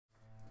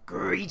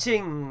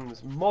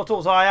Greetings,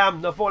 mortals, I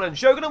am the Fallen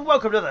Shogun and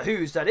welcome to the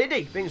Who's That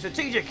Indie, being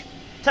strategic,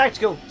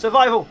 tactical,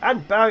 survival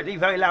and apparently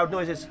very loud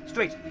noises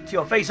straight to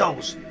your face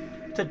holes.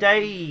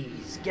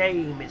 Today's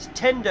game is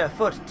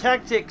Tenderfoot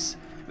Tactics,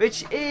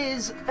 which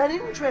is an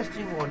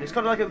interesting one. It's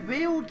kind of like a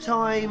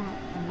real-time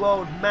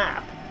world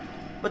map,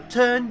 but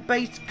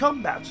turn-based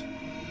combat.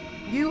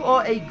 You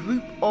are a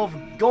group of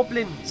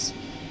goblins.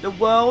 The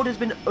world has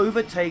been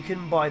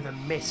overtaken by the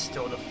mist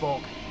or the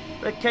fog.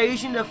 But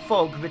occasionally the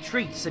fog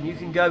retreats and you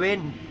can go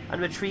in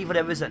and retrieve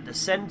whatever's at the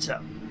centre.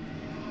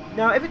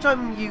 Now every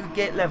time you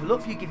get level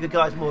up you give your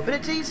guys more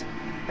abilities,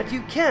 and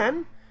you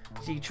can,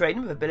 so you train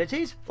them with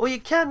abilities, or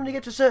you can, when you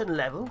get to a certain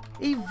level,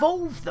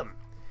 evolve them.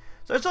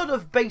 So a sort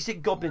of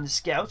basic goblin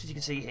scout, as you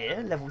can see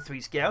here, level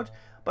 3 scout,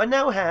 but I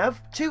now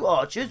have 2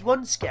 archers,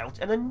 1 scout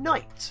and a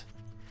knight.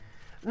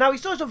 Now we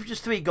started off with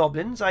just 3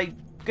 goblins. I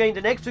gained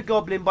an extra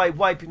goblin by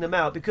wiping them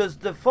out because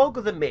the fog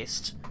of the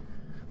mist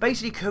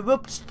basically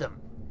corrupts them.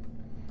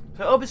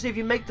 So obviously if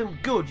you make them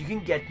good you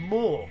can get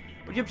more.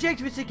 But the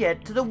objective is to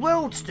get to the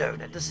world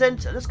stone at the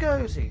centre. Let's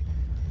go see.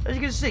 As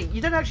you can see,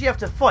 you don't actually have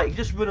to fight, you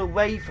just run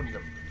away from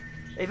them.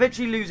 They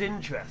eventually lose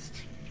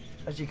interest,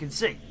 as you can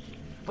see.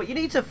 But you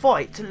need to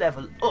fight to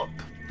level up.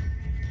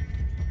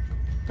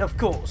 Of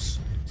course.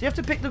 So you have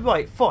to pick the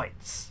right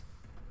fights.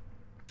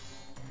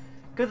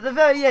 Because at the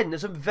very end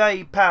there's some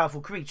very powerful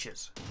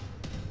creatures.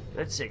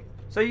 Let's see.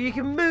 So you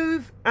can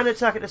move and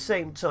attack at the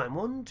same time.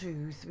 1,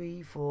 2,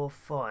 3, 4,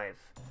 5.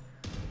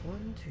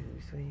 1, 2,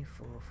 3,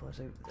 4, 5.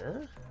 So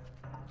there.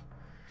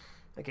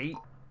 Okay.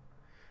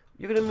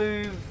 You're going to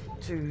move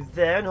to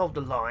there and hold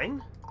the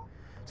line.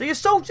 So your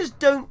soldiers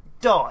don't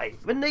die.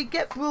 When they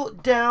get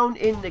brought down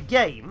in the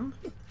game,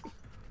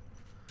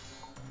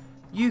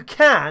 you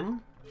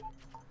can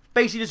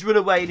basically just run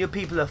away and your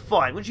people are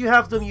fine. Once you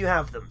have them, you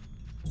have them.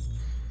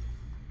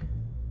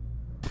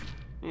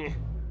 Yeah.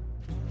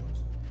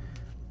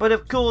 But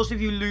of course,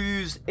 if you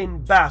lose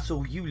in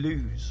battle, you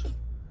lose.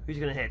 Who's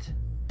going to hit?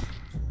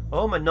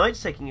 Oh, my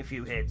knight's taking a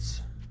few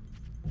hits.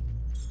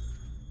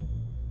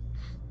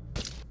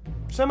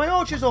 So my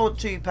archers aren't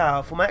too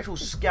powerful. My actual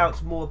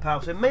scout's more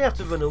powerful. So I may have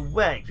to run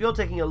away. You're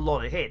taking a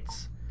lot of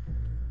hits.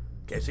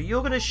 Okay, so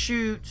you're going to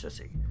shoot... Let's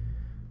see.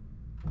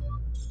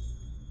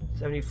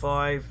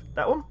 75.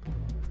 That one.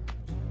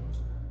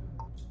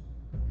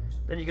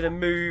 Then you're going to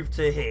move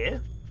to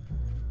here.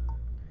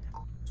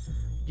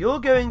 You're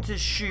going to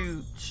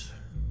shoot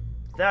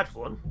that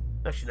one.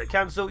 Actually, no,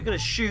 cancel. You're going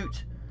to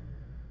shoot...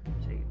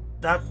 See,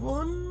 that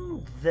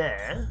one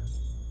there.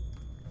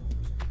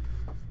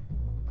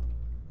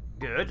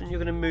 Good. And you're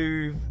going to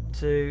move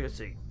to, let's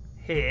see,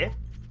 here.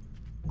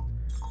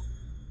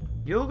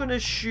 You're going to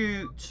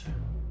shoot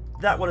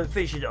that one and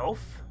finish it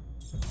off.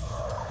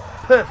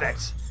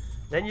 Perfect.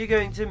 Then you're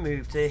going to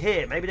move to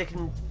here. Maybe they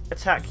can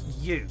attack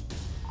you.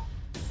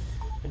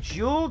 And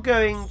you're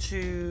going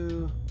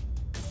to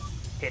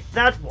hit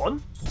that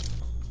one.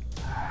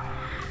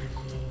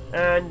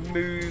 And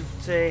move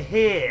to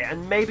here.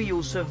 And maybe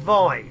you'll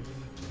survive.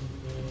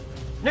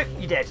 Nope,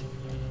 you're dead.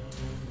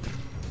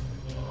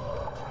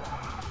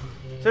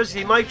 So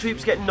see, my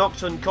troops get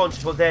knocked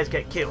unconscious while theirs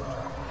get killed.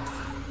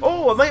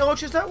 Oh, are my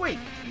archers that weak?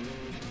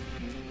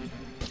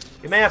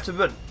 You may have to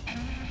run.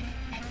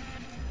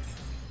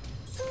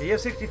 Okay, you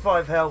have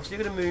 65 health, so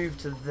you're going to move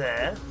to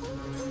there.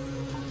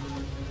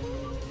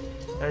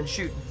 And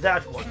shoot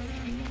that one.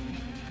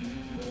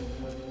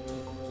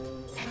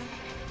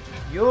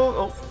 You're...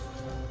 Oh.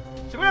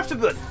 So we're going to have to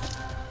run.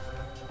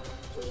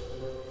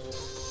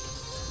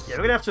 Yeah,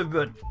 we're going to have to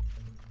run.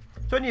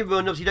 So when you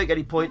run, obviously you don't get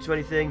any points or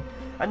anything.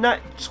 And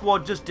that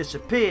squad just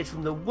disappeared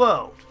from the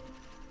world.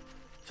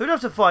 So we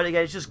don't have to fight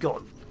again, it's just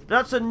gone.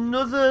 That's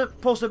another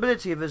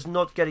possibility of us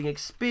not getting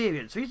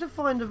experience. We need to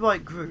find the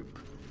right group.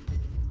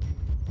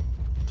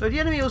 So the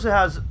enemy also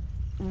has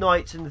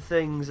knights and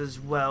things as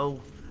well.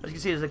 As you can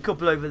see, there's a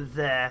couple over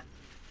there.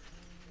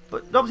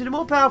 But obviously the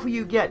more powerful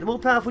you get, the more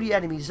powerful the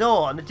enemies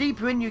are. And the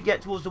deeper in you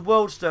get towards the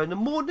world stone, the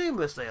more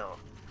numerous they are.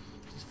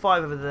 There's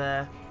 5 over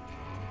there.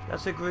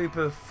 That's a group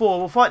of 4.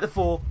 We'll fight the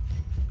 4.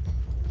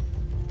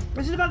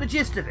 This is about the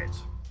gist of it.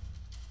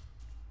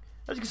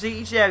 As you can see,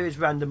 each area is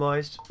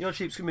randomised. Your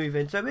troops can move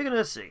in, so we're going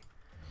to see.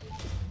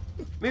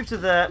 Move to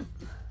there.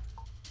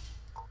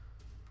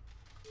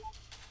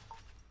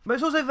 But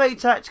it's also very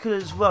tactical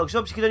as well, because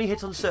obviously you can only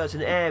hit on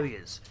certain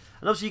areas.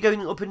 And obviously you're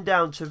going up and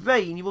down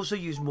terrain, you also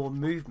use more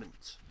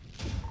movement.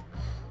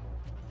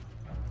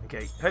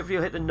 Okay, hopefully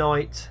you'll hit the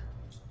knight.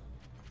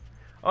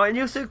 Oh, and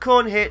you also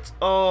can't hit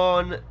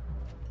on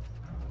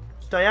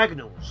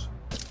diagonals.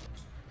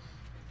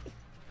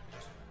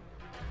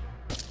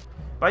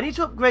 But I need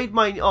to upgrade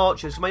my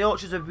archers, because my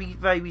archers are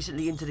very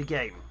recently into the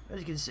game. As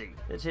you can see.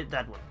 Let's hit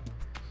that one.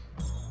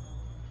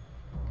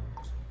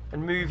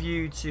 And move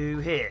you to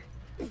here.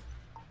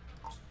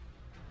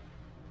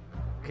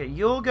 Okay,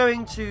 you're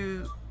going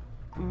to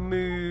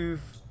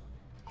move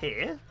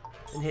here.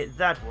 And hit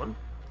that one.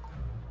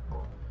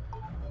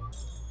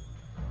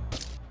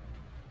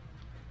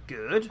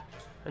 Good.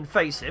 And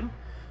face him.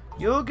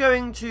 You're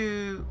going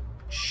to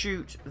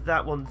shoot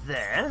that one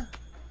there.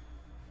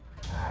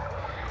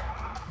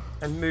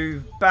 And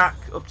move back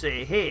up to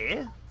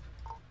here.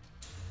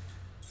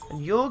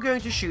 And you're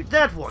going to shoot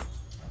that one.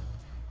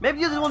 Maybe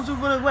the other ones will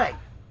run away.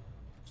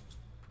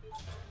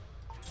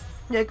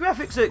 Yeah,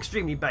 graphics are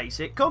extremely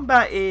basic.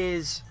 Combat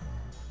is...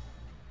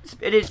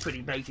 It is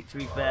pretty basic, to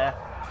be fair.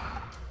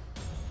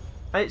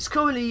 And it's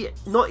currently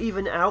not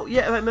even out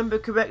yet, if I remember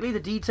correctly. The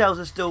details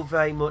are still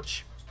very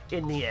much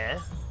in the air.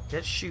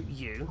 Let's shoot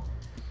you.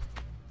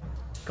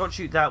 Can't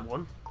shoot that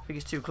one. I think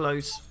it's too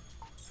close.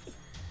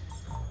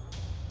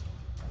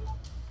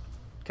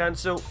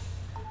 Cancel.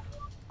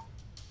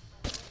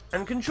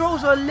 And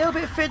controls are a little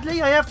bit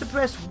fiddly. I have to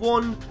press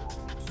 1.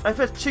 I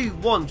press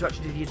 2-1 to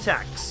actually do the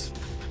attacks.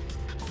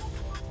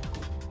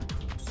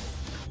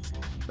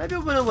 Maybe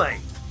I'll run away.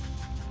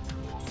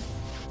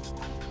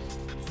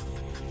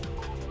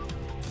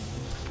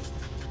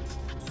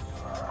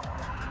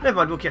 Never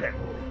mind, we'll kill it.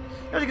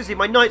 As you can see,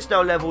 my knight's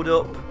now leveled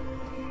up.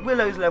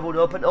 Willow's leveled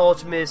up, and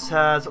Artemis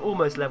has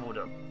almost leveled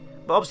up.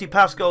 But obviously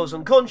Pascal's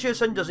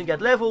unconscious and doesn't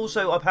get levels,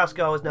 so our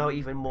Pascal is now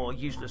even more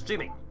useless to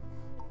me.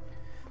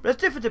 But there's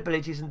different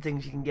abilities and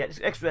things you can get. It's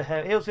extra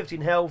heals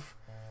 15 health.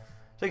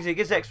 So you can see it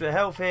gets extra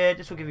health here.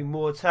 This will give you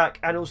more attack,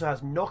 and also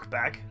has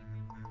knockback,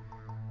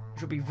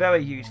 which will be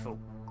very useful.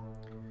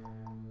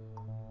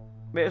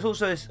 But it's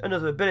also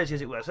another ability,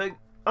 as it were. So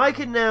I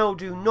can now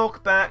do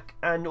knockback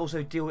and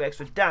also deal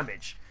extra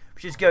damage,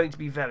 which is going to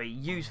be very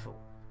useful.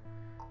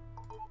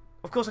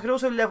 Of course, I can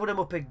also level them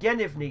up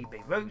again if need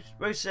be.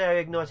 Rose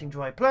area igniting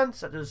dry plants.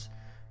 That does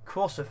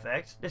cross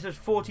effect. This does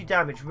 40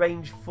 damage,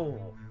 range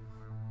 4.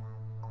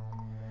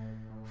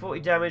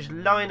 40 damage,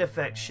 line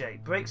effect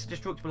shape. Breaks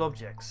destructible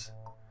objects.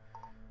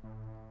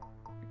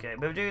 Okay,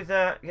 we'll do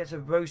that. Gets a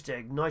roast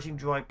egg, igniting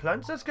dry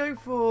plants. Let's go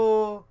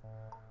for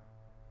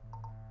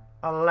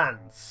a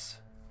lance.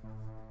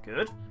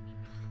 Good.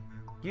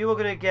 You are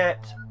going to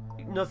get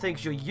nothing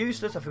because you're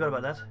useless. I forgot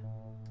about that.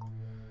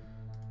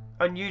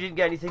 And you didn't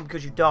get anything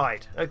because you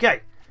died.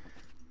 Okay.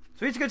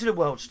 So we need to go to the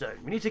World Stone.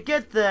 We need to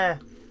get there,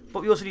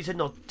 but we also need to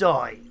not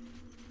die.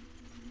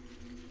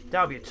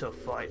 That'll be a tough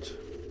fight.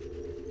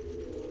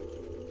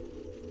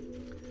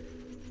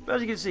 But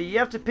as you can see, you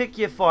have to pick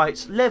your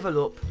fights,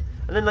 level up,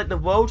 and then like the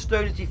World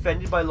Stone is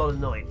defended by a lot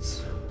of knights.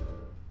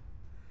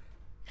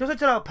 You can also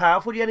tell how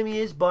powerful the enemy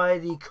is by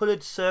the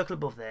coloured circle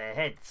above their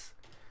heads.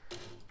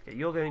 Okay,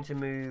 you're going to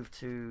move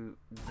to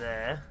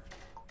there.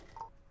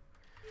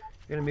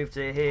 You're going to move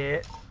to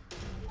here.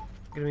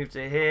 You're going to move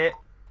to here.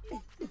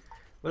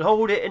 We'll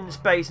hold it in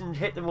space and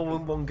hit them all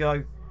in one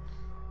go.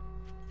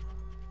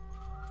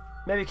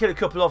 Maybe kill a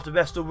couple off, the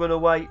rest will run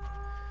away.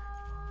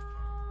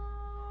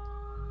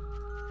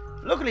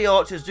 Luckily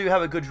archers do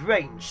have a good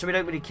range, so we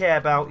don't really care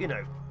about, you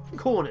know,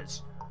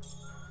 corners.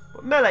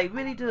 But melee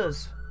really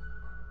does.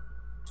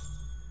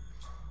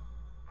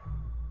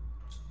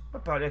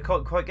 Apparently I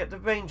can't quite get the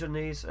range on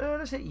these.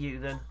 Let's hit you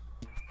then.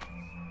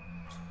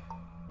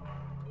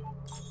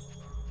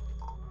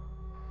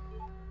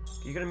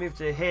 You're going to move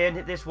to here and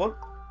hit this one.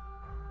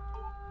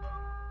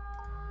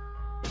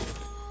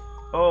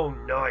 Oh,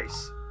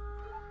 nice.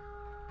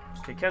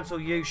 Okay,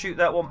 cancel you. Shoot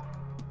that one.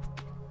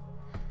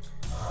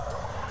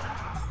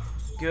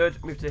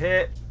 Good. Move to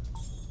here.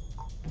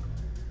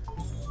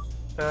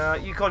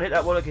 You can't hit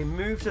that one. Okay,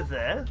 move to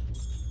there.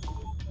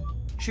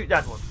 Shoot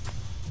that one.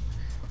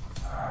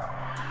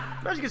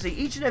 As you can see,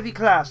 each and every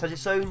class has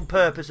its own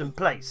purpose and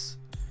place.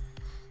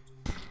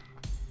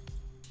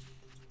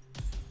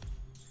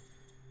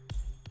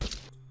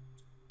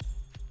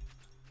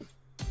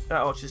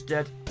 That archer's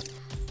dead.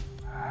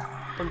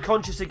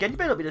 Unconscious again. You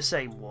better not be the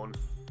same one.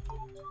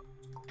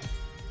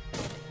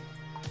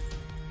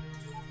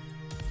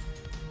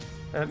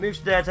 Moves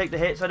to there, take the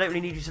hits. I don't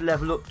really need you to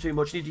level up too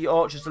much. You need the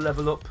archers to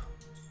level up.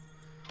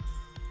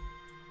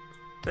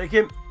 Take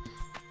him.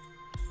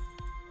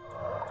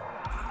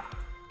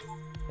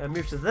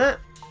 Move to there.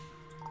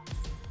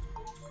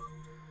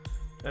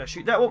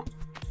 Shoot that one.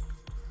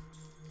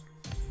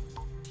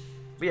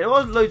 But yeah, there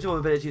are loads of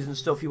abilities and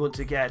stuff you want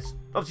to get.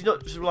 Obviously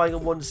not just relying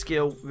on one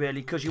skill,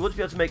 really, because you want to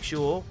be able to make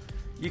sure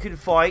you can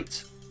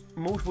fight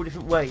multiple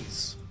different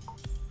ways.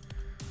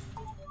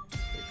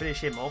 Okay,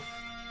 finish him off.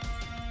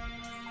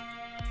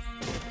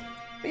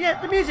 But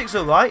yeah, the music's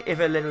alright, if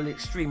a little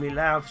extremely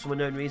loud for some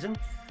unknown reason.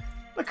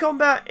 The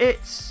combat,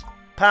 it's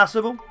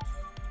passable.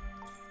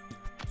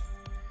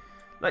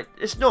 Like,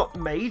 it's not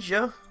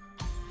major.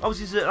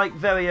 Obviously, it's like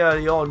very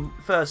early on,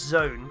 first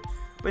zone.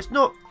 But it's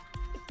not,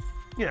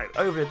 you know,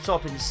 over the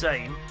top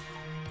insane.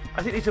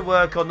 I think they need to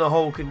work on the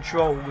whole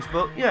controls,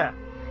 but yeah.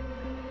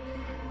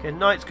 Okay,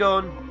 knight's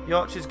gone, the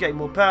archer's getting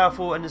more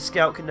powerful, and the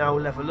scout can now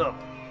level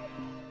up.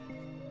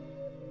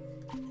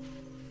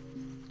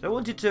 So I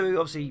wanted to,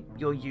 obviously,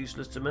 you're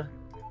useless to me.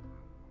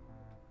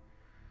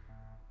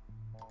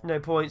 No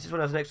points, this one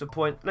has an extra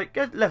point. Like,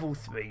 get level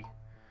 3.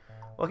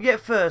 Or I can get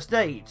first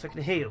aid, so I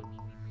can heal.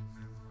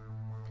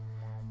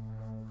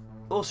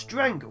 Or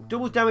strangle.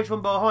 Double damage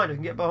from behind. I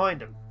can get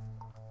behind him.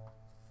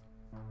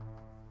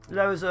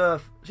 Lowers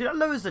earth. See, that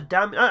lowers the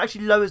damage. That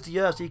actually lowers the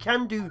earth, so you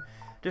can do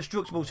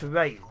destructible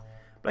terrain.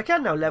 But I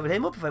can now level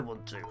him up if I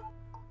want to.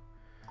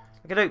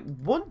 Like, I don't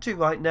want to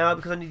right now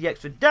because I need the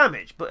extra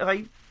damage, but if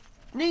I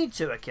need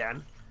to, I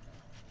can.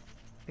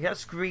 I got a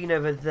screen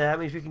over there,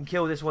 means we can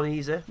kill this one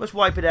easier. Let's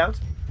wipe it out.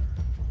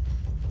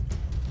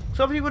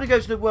 So if you want to go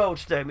to the World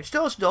Stone, which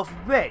started off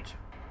red.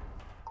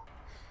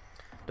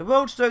 The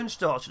World Stone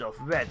started off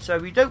red, so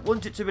we don't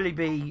want it to really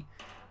be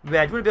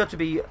red. We want to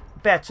be able to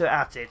be better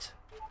at it.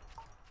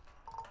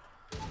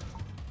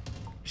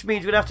 Which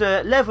means we're going to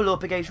have to level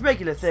up against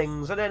regular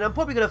things, and then I'm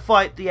probably going to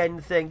fight the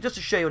end thing just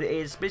to show you what it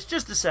is, but it's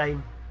just the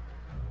same.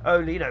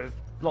 Only, you know,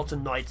 lots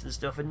of knights and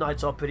stuff, and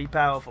knights are pretty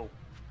powerful.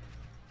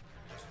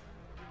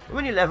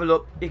 When you level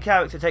up, your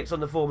character takes on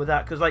the form of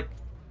that, because, like,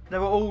 they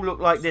will all look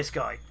like this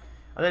guy.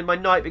 And then my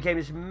knight became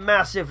this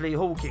massively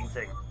hulking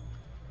thing.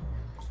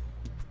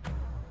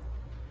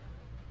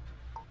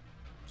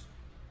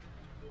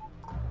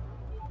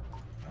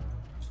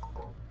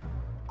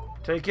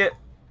 Take it.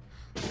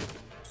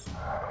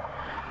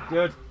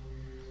 Good.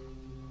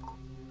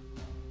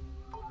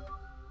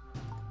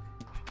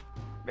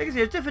 You can see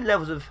there's different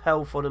levels of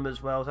health on them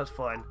as well, so that's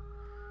fine.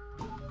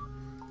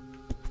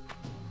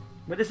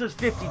 But this does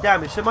 50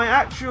 damage, so my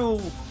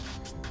actual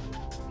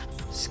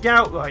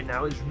scout right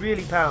now is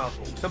really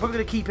powerful. So I'm probably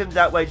going to keep him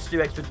that way just to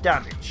do extra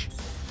damage.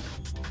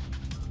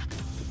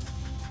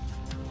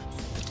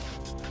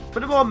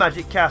 But there are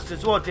magic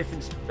casters, there are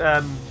different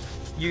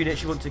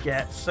units you want to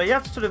get. So you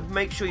have to sort of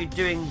make sure you're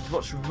doing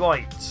what's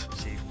right.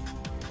 Let's see.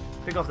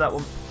 Pick off that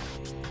one.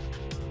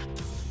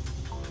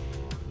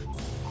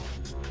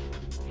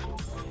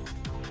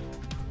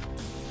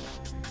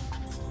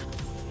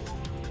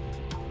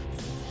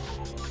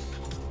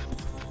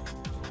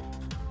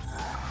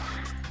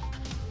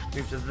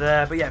 Move to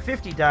there, but yeah,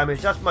 50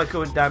 damage, that's my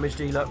current damage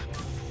dealer.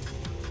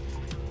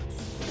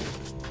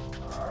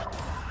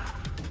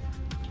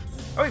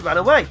 Oh, he ran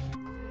away.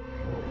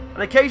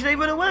 And occasionally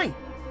run away.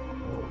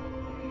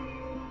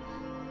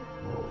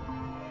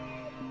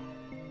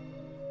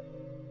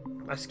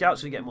 My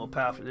scouts will get more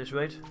powerful at this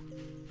rate.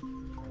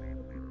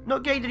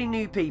 Not gained any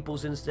new people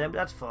since then, but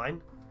that's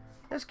fine.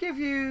 Let's give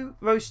you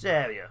roast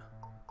area.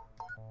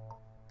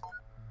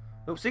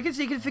 Oh, so you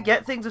can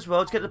forget things as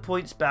well to get the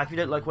points back if you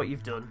don't like what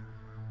you've done.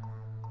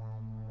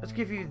 Let's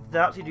give you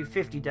that, so you do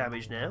 50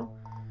 damage now.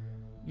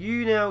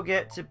 You now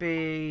get to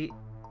be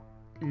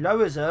low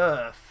as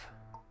earth.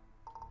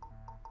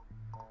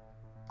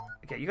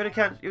 Okay, you're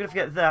gonna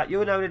forget that.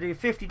 You're now gonna do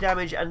 50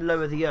 damage and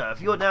lower the earth.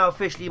 You're now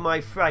officially my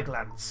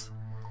Fraglance.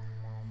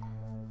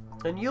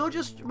 And you're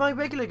just my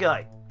regular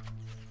guy.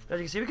 As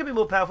you can see, we're becoming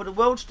more powerful. The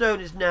World Stone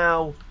is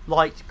now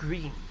light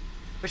green,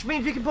 which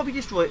means we can probably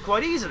destroy it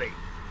quite easily.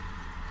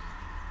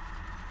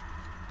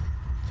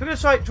 So we're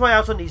gonna try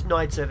out on these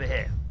knights over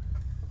here.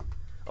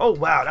 Oh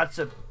wow, that's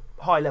a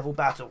high level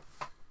battle.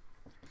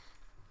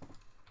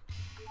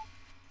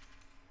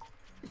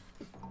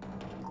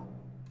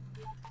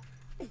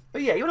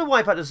 But yeah, you want to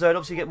wipe out the zone,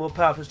 obviously get more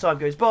powerful as time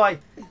goes by,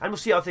 and we'll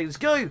see how things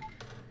go.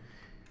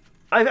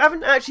 I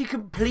haven't actually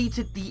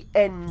completed the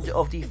end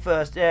of the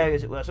first area,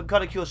 as it were, so I'm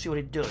kind of curious to see what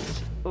it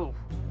does. Oh.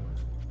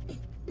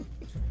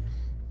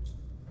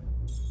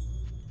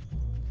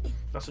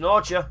 That's an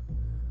archer.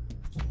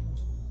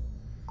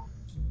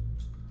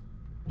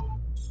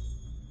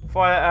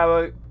 Fire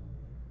arrow.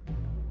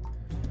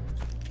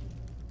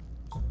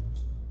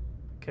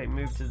 Okay,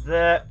 move to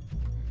there.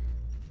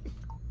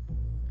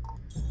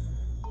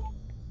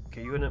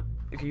 Okay, you're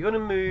gonna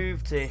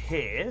move to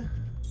here.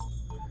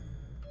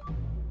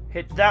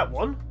 Hit that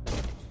one.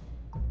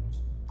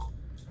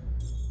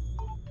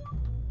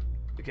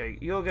 Okay,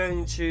 you're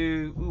going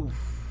to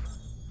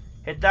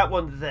hit that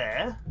one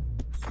there.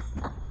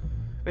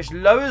 Which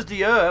lowers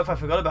the earth. I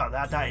forgot about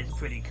that. That is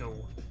pretty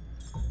cool.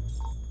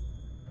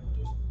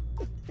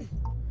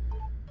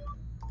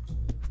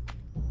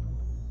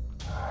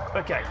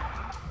 Okay.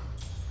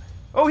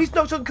 Oh, he's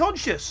knocked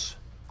unconscious.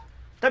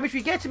 That means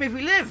we get him if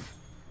we live.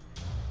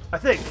 I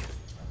think.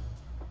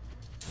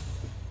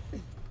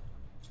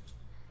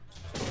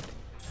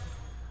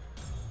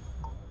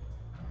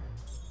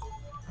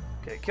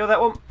 Okay, kill that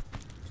one.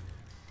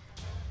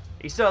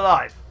 He's still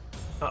alive.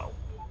 Uh-oh.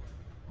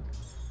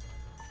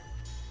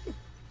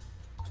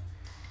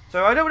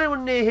 So I don't want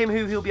anyone near him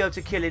who he'll be able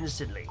to kill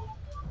instantly.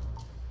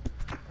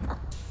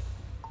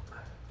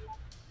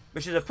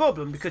 Which is a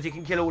problem because he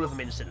can kill all of them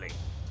instantly.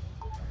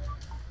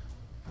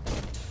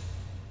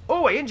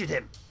 Oh, I injured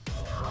him.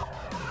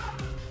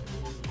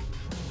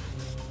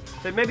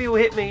 So maybe he'll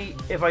hit me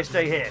if I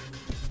stay here.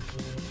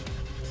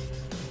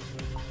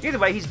 Either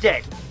way, he's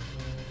dead.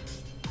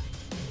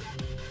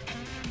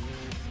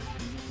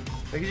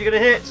 Because you're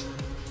going to hit.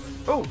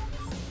 Oh,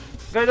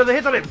 got another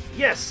hit on him.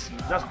 Yes,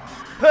 that's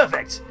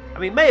perfect. And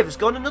we may have just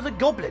gone another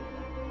goblin.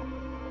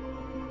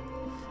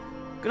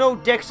 Good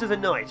old Dexter the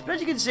Knight. But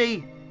as you can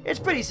see, it's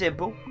pretty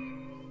simple.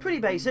 Pretty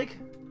basic.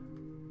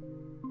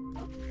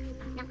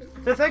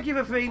 So thank you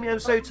for freeing me. I'm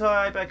so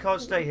tired, but I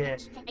can't stay here.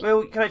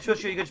 Well, can I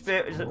trust you? Your good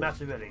spirit? It doesn't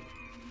matter, really.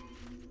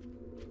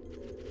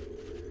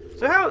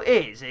 So how it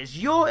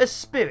is you're a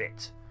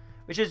spirit,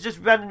 which has just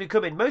randomly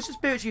come in. Most of the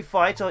spirits you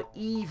fight are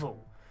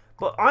evil.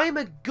 But I'm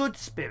a good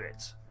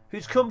spirit,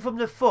 who's come from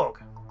the fog.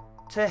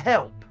 to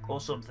help or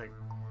something.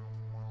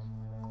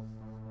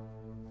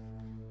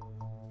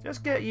 Let's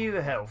get you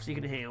a health so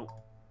you can heal.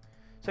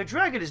 So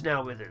Dragon is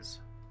now with us.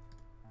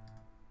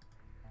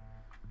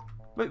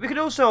 But we can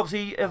also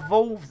obviously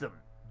evolve them.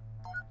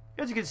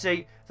 As you can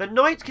see, the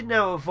Knight can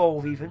now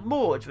evolve even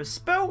more into a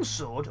Spell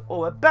Sword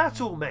or a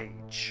Battle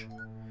Mage.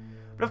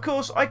 But of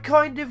course, I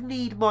kind of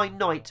need my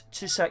Knight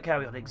to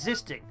carry on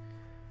existing.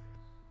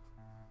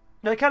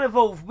 Now I can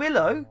evolve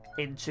Willow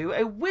into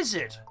a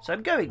Wizard, so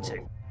I'm going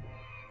to.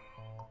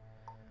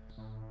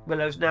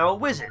 Willow's now a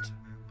Wizard.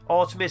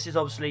 Artemis is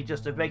obviously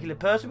just a regular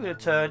person. We're going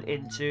to turn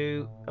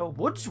into a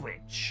Woods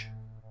Witch.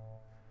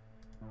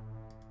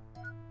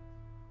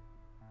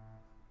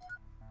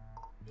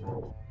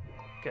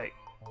 Okay.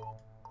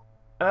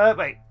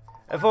 Wait.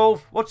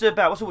 Evolve. What's it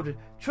about? What's the word?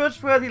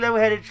 Trustworthy,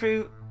 level-headed,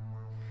 true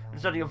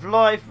understanding of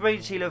life,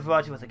 range healer,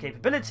 variety of other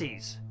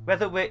capabilities.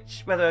 Weather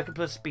Witch, weather can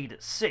plus speed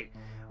at sea.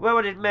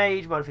 Well-rounded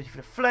mage, minus 50 for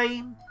the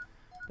flame.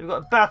 Then we've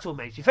got a battle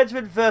mage, defensive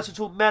and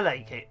versatile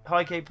melee,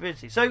 high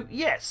capability. So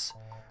yes,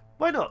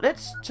 why not?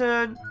 Let's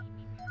turn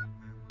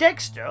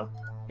Dexter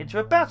into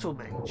a battle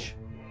mage.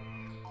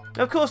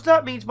 Of course,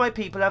 that means my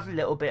people have a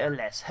little bit of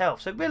less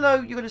health. So Willow,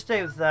 you're going to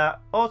stay with that.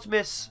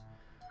 Artemis,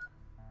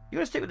 you're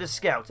going to stick with the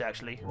scout,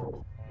 actually.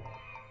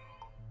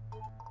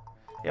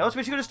 Yeah,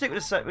 Artemis, you're going to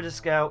stick with the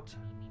scout.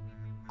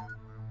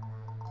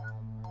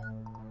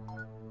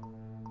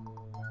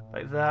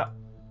 Like that.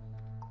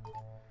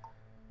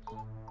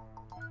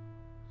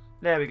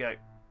 There we go.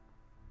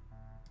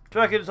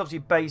 Dragon's obviously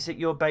basic,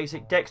 you're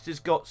basic. Dexter's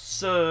got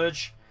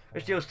Surge,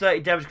 which deals 30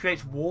 damage,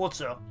 creates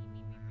water.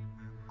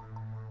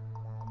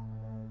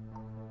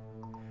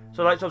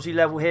 So I like to obviously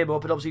level him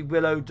up, and obviously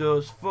Willow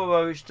does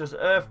Furrow, which does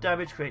earth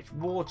damage, creates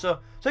water.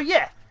 So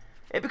yeah,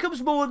 it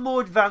becomes more and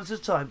more advanced as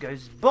time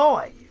goes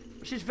by,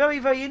 which is very,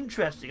 very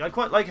interesting. I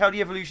quite like how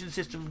the evolution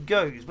system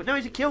goes, but now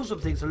you need to kill some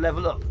things to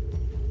level up.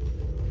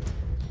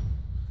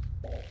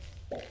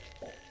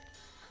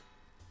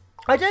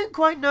 I don't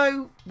quite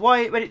know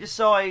why when it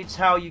decides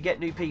how you get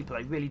new people.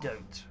 I really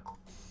don't.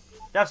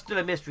 That's still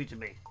a mystery to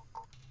me.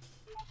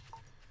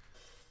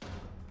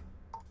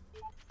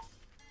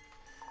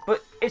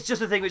 But it's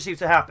just a thing which seems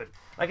to happen.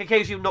 Like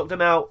occasionally you knock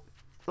them out,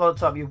 a lot of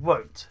the time you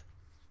won't.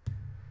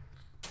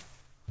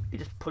 You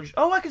just punch.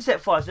 Oh, I can set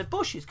fires to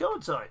bushes,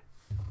 can't I?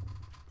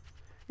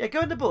 Yeah,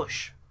 go in the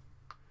bush.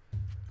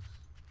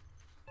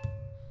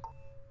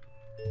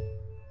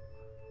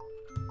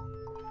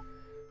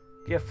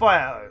 Get a fire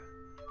arrow.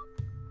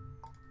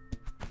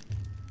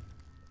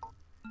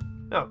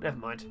 Oh, never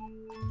mind.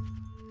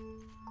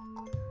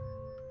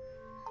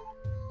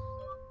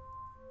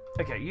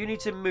 Okay, you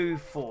need to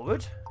move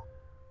forward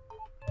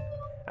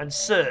and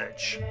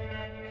surge.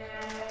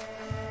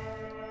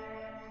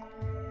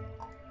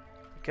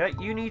 Okay,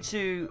 you need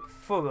to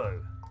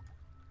furrow,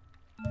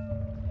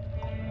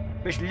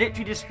 which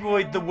literally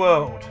destroyed the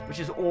world,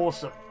 which is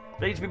awesome.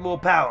 They need to be more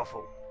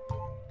powerful.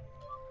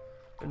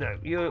 But no,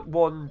 you're at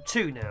 1,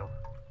 2 now.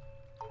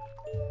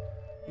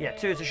 Yeah,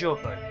 2 is a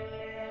short bow.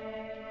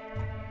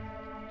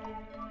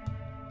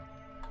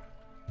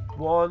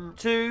 1,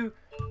 2,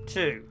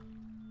 2.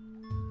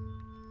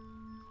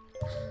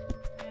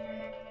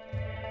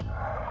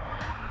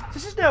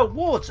 This is now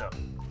water,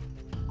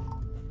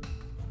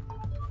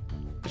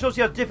 which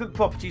obviously has different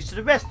properties to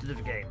the rest of the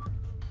game.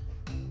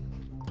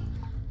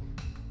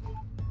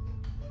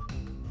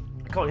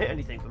 I can't hit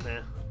anything from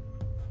here.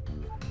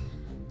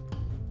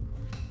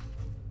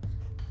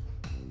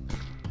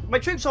 My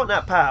troops aren't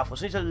that powerful,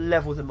 so I need to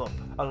level them up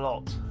a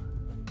lot.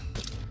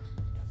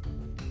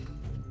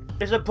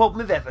 There's a problem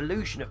with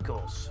evolution, of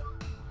course.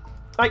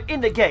 Like,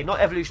 in the game,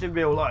 not evolution in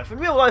real life. In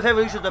real life,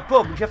 evolution is a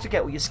problem. You have to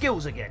get all your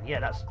skills again. Yeah,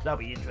 that'll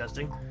be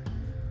interesting.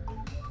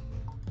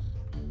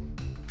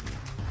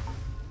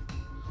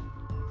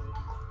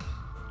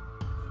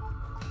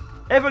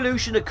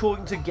 Evolution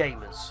according to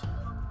gamers.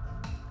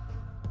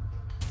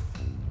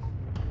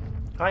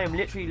 I am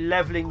literally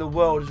leveling the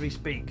world as we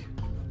speak.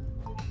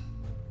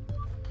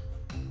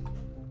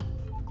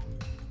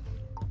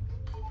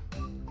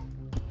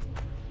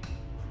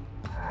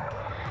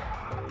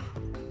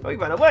 Oh, he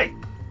ran away.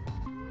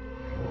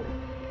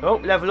 Oh,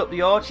 level up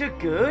the archer.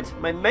 Good.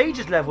 My mage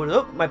is leveled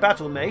up. My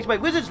battle mage. My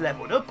wizard's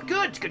leveled up.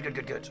 Good. Good, good,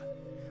 good, good.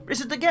 But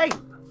this is the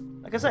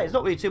game. Like I say, it's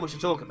not really too much to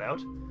talk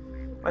about.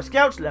 My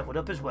scout's leveled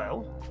up as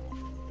well.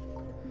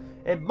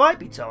 It might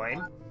be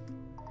time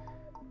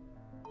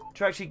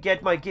to actually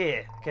get my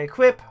gear. Okay,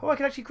 equip. Oh, I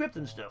can actually equip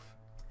them stuff.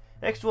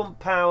 Extra 1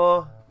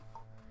 power.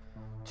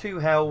 2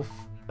 health.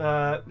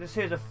 This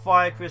here's the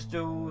fire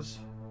crystals.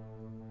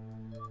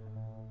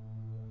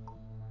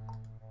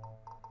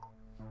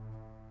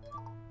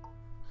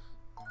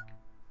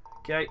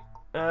 Okay,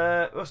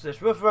 what's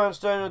this? Rough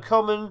roundstone,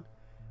 uncommon.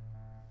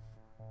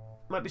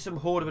 Might be some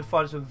horde would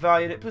find some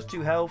value in it. Plus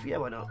 2 health, yeah,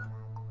 why not?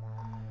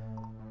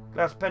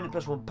 Glass pendant,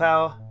 plus 1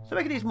 power. So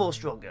making these more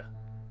stronger,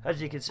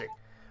 as you can see.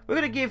 We're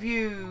going to give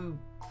you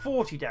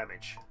 40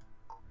 damage.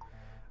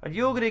 And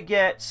you're going to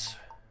get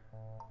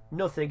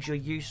nothing because you're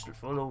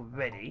useful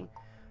already.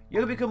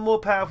 You're going to become more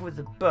powerful with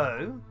the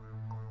bow.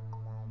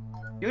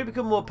 You're going to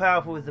become more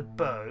powerful with the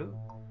bow.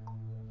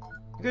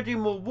 You're going to do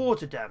more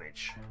water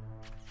damage.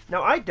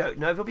 Now, I don't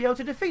know if you'll be able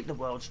to defeat the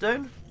World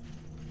Stone.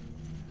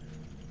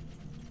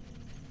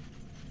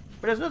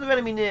 But there's another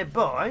enemy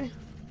nearby.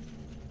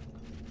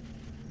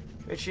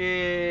 Which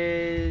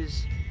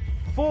is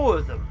 4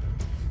 of them.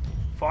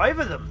 5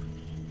 of them.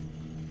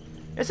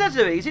 It says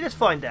they're easy. Let's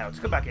find out. Let's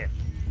go back here.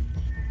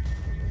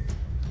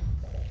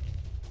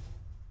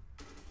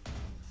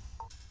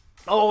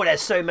 Oh, there's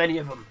so many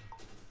of them.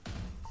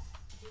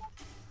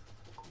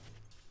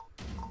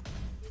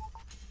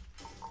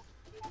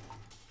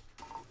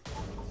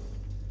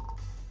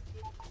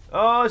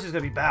 Oh, this is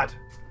going to be bad.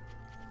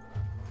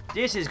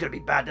 This is going to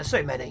be bad. There's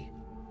so many.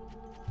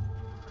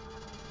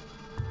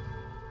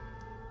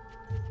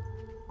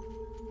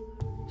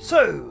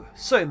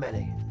 So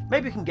many.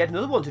 Maybe we can get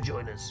another one to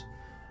join us.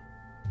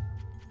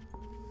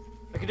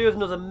 I could do with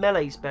another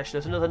melee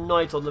specialist, another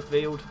knight on the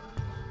field.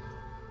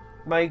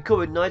 My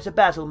current knight's a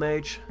battle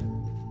mage.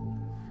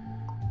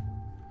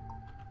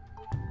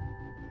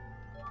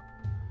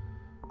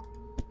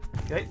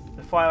 Okay,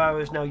 the fire arrow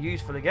is now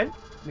useful again.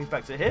 Move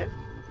back to here.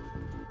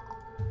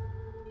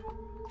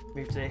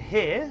 Move to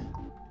here.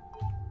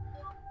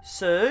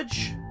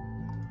 Surge.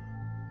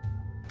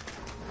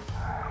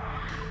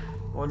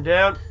 One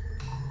down.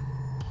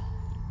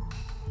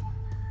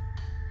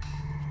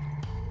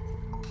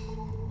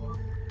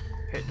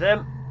 Hit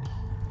them.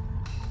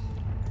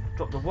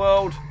 Drop the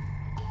world.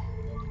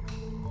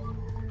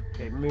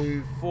 Okay,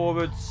 move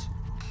forwards.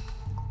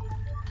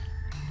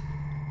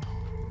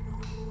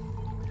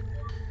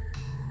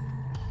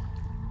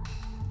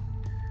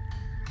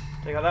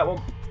 Take out that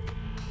one.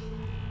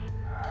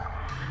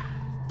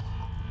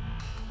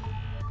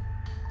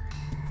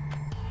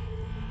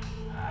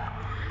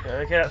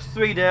 Okay, that's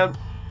 3 down.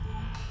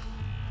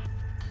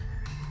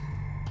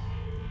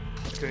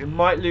 Okay, we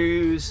might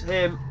lose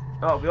him.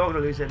 Oh, we are going to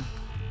lose him.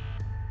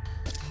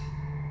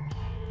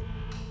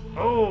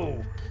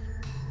 Oh!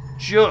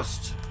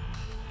 Just.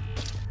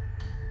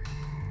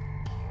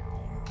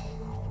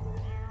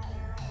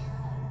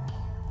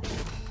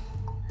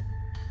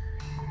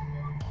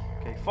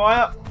 Okay,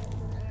 fire.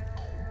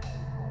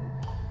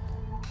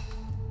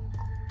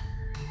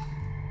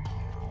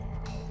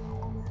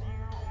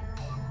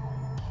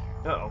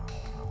 Uh-oh.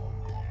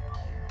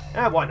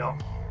 Ah, why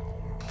not?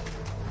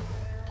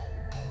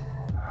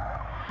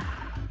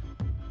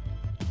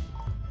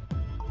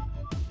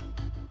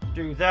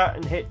 Do that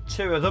and hit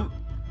 2 of them.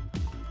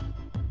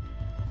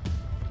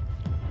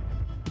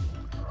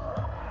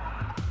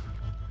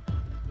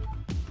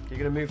 You're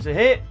going to move to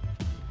here.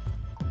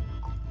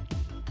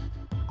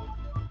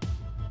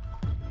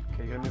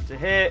 Okay, you're going to move to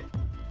here.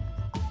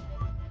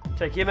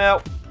 Take him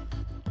out.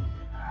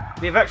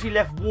 We've actually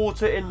left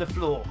water in the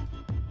floor.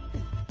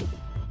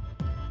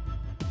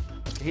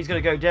 He's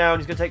going to go down.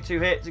 He's going to take 2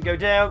 hits and go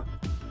down.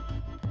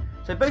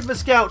 So both of the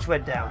scouts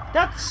went down.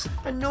 That's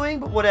annoying,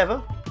 but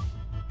whatever.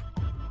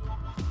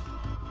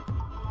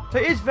 So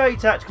it is very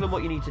tactical on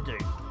what you need to do.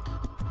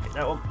 Hit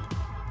that one.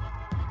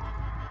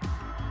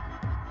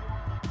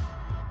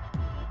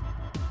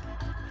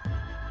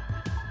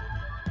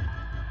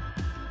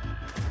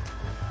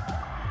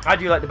 How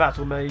do you like the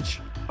battle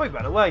mage? Oh, he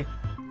ran away.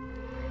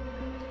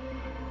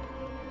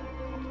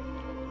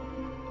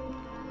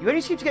 You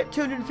only seem to get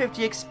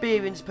 250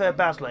 experience per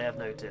battle, I have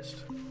noticed.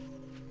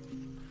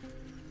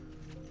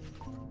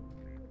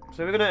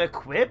 So we're going to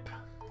equip.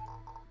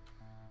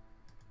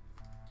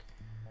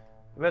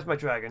 Where's my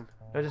dragon?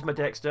 No, this is my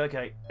Dexter.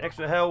 Okay,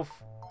 extra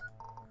health.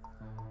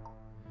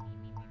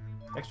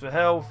 Extra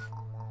health.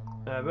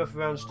 Rough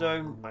around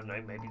stone. I don't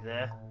know, maybe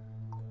there.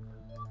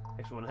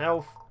 Extra 1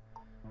 health.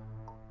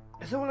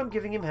 Is that what I'm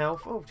giving him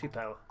health? Oh, 2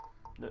 power.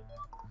 No.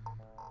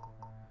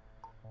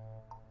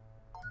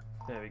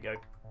 There we go.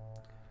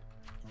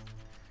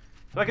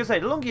 Like I say,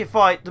 the longer you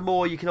fight, the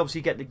more you can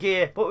obviously get the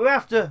gear. But we're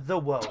after the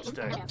World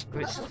Stone.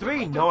 It's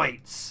 3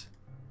 knights.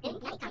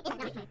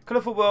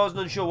 Colourful worlds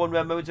and unsure one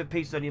where moments of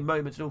peace is only a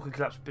moment and all can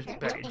collapse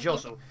and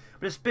jostle.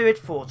 But the spirit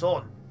fought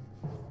on.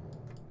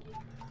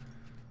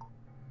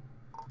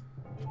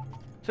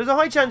 So there's a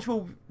high chance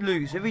we'll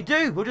lose. If we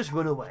do, we'll just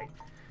run away.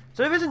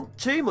 So there isn't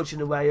too much in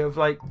the way of,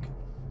 like,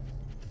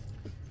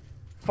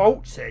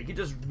 faults here. You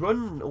just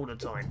run all the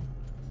time.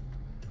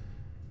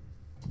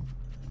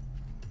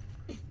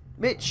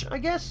 Which, I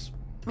guess,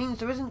 means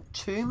there isn't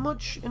too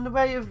much in the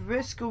way of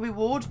risk or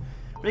reward.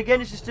 But again,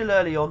 this is still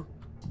early on.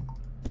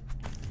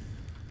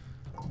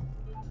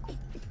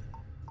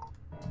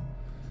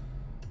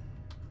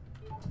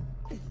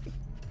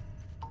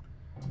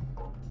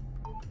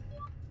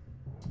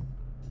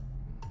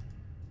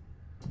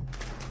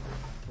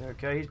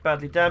 Okay, he's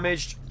badly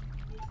damaged.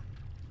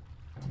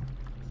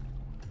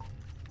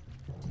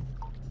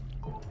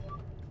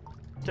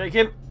 Take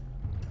him.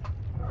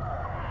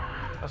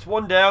 That's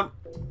 1 down.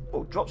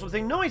 Oh, drop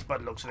something nice by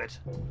the looks of it.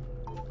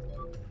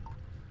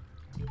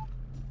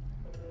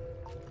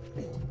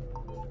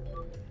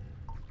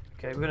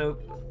 Okay, we're going to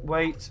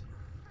wait.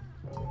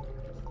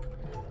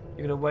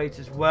 You're going to wait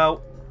as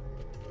well.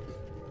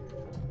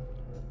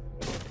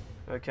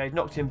 Okay,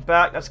 knocked him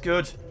back. That's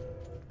good.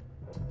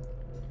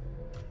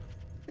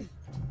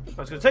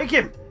 I was going to take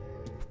him.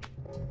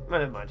 No,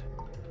 never mind.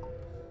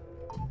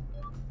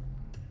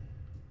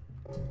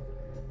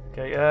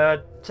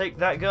 Okay, take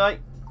that guy.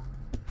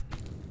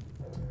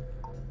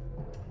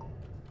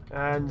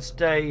 And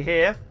stay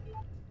here.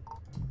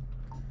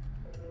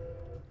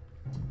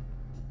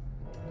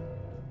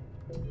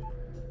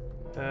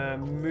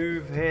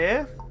 Move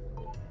here.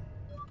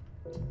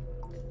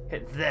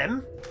 Hit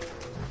them.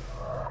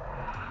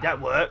 That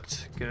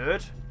worked.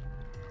 Good.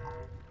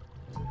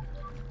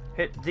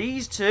 Hit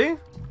these two.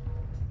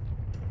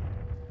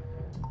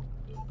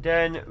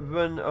 Then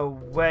run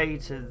away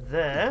to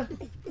there.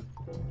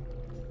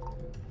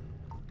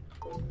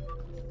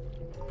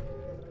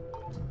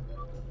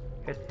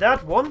 Hit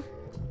that one.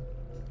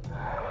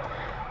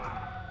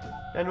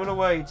 Then run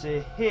away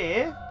to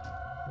here.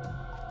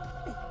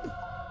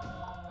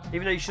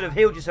 Even though you should have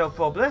healed yourself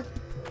probably.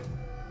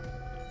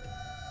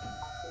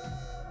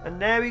 And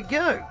there we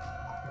go.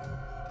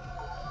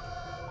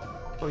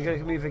 Oh, you're going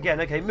to move again.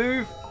 Okay,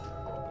 move.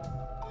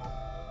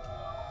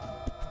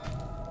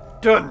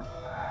 Done.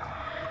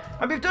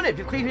 And we've done it.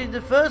 We've completed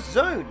the first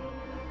zone.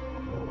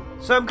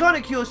 So I'm kind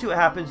of curious to see what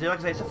happens here. Like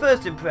I say, it's a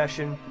first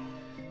impression.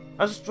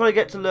 I was just trying to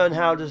get to learn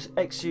how does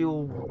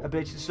axial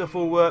ability and stuff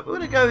all work. We're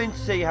going to go in to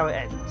see how it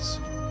ends.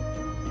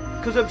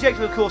 Because the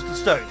objective, of course, the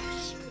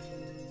stones.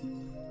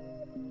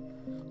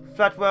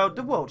 Flat world,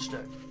 the world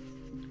stone.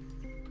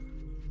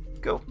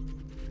 Cool.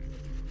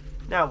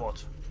 Now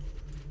what?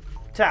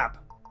 Tab.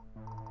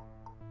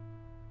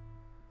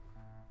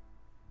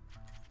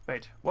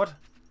 Wait, what?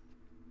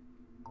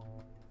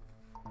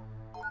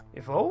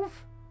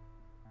 Evolve?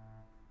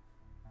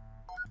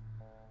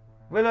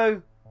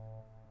 Willow.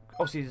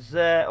 Obviously is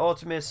there.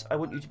 Artemis, I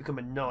want you to become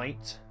a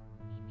knight.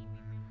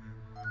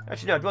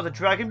 Actually no, I'd rather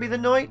dragon be the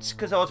knight,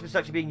 because Artemis is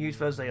actually being used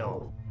for as they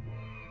are.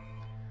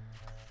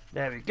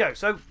 There we go.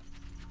 So,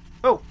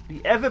 oh, the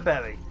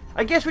Everberry.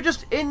 I guess we're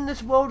just in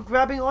this world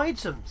grabbing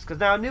items, because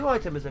now a new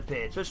item has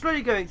appeared. So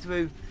slowly going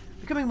through,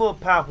 becoming more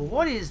powerful.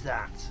 What is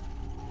that?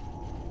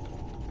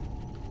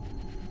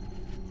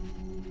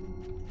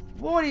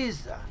 What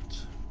is that?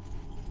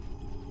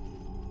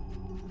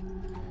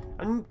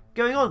 And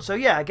going on, so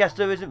yeah, I guess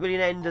there isn't really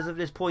an end as of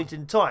this point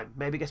in time.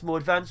 Maybe it gets more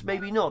advanced,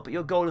 maybe not, but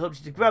your goal is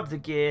obviously to grab the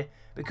gear,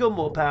 become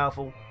more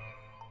powerful.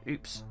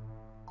 Oops.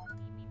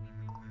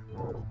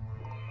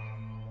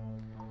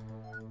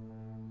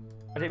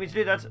 I didn't mean to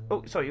do that.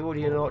 Oh, sorry, you're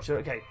already an archer.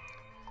 Okay.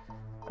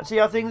 Let's see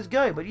how things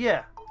go, but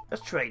yeah,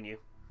 let's train you.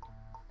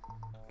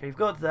 Okay, you've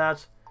got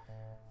that.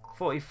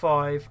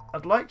 45.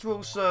 I'd like to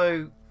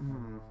also...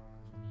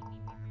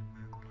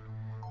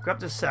 grab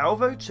the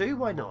salvo too,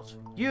 why not?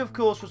 You, of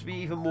course, must be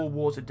even more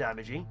water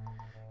damaging.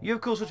 You,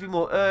 of course, must be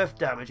more earth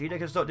damaging. They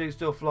can start doing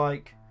stuff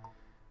like,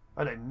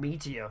 I don't know,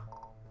 meteor.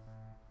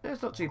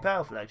 It's not too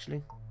powerful,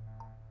 actually.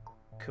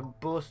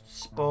 Combust,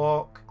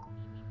 spark.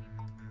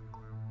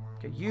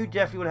 Okay, you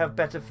definitely will have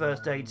better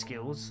first aid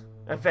skills,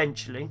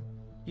 eventually.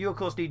 You, of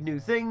course, need new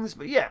things,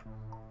 but yeah.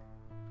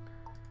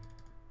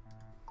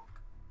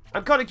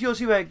 I'm kind of curious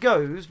to see where it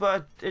goes,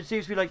 but it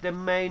seems to be like there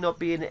may not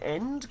be an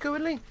end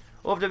currently.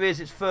 Or if there is,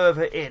 it's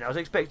further in. I was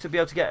expecting to be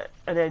able to get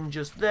an end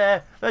just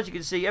there. As you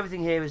can see,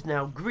 everything here is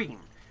now green.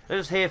 They're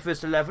just here for us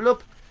to level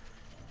up.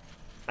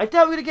 I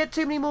doubt we're going to get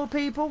too many more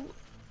people.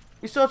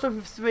 We start off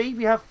with 3.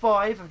 We have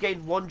 5. I've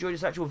gained 1 during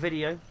this actual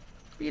video.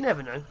 But you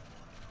never know.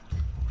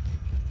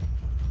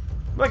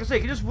 Like I say,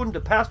 you can just wander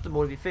past them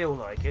all if you feel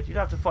like it. You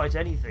don't have to fight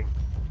anything.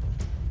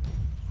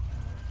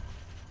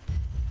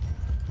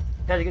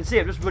 As you can see,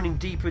 I'm just running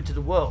deeper into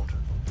the world.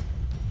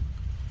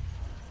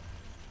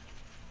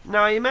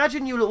 Now, I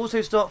imagine you'll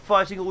also start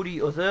fighting all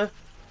the other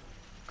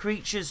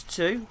creatures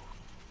too.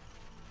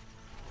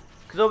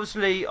 Because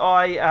obviously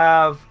I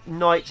have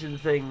knights and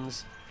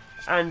things,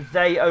 and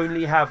they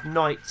only have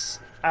knights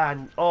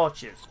and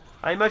archers.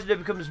 I imagine there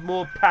becomes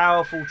more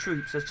powerful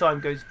troops as time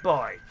goes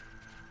by.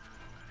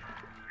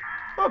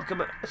 Oh,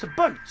 it's a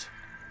boat.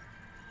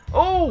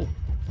 Oh!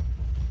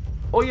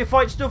 Oh, you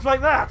fight stuff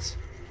like that.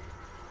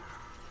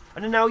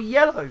 And they're now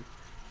yellow.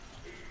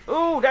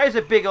 Oh, that is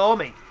a big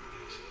army.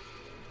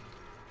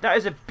 That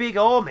is a big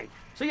army.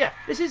 So yeah,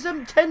 this is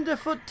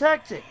Tenderfoot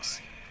Tactics,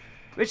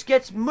 which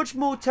gets much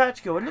more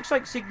tactical and looks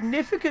like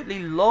significantly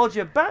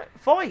larger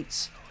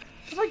fights.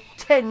 There's like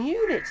 10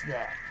 units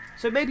there.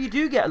 So maybe you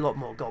do get a lot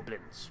more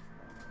goblins.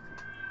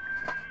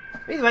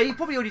 Anyway, you've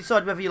probably already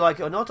decided whether you like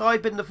it or not.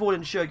 I've been the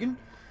Fallen Shogun.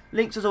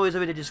 Links as always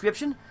are in the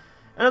description.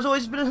 And as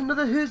always, it's been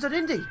another Who's That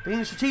Indie,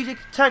 bringing strategic,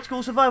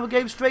 tactical survival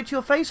games straight to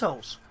your face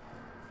holes.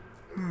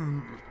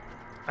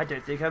 I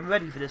don't think I'm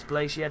ready for this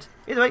place yet.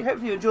 Either way,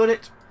 hopefully you enjoyed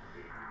it.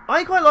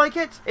 I quite like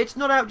it. It's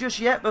not out just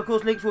yet, but of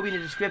course links will be in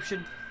the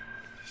description.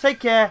 Take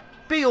care,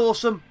 be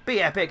awesome,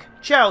 be epic.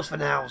 Ciao for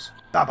nows.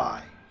 Bye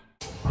bye.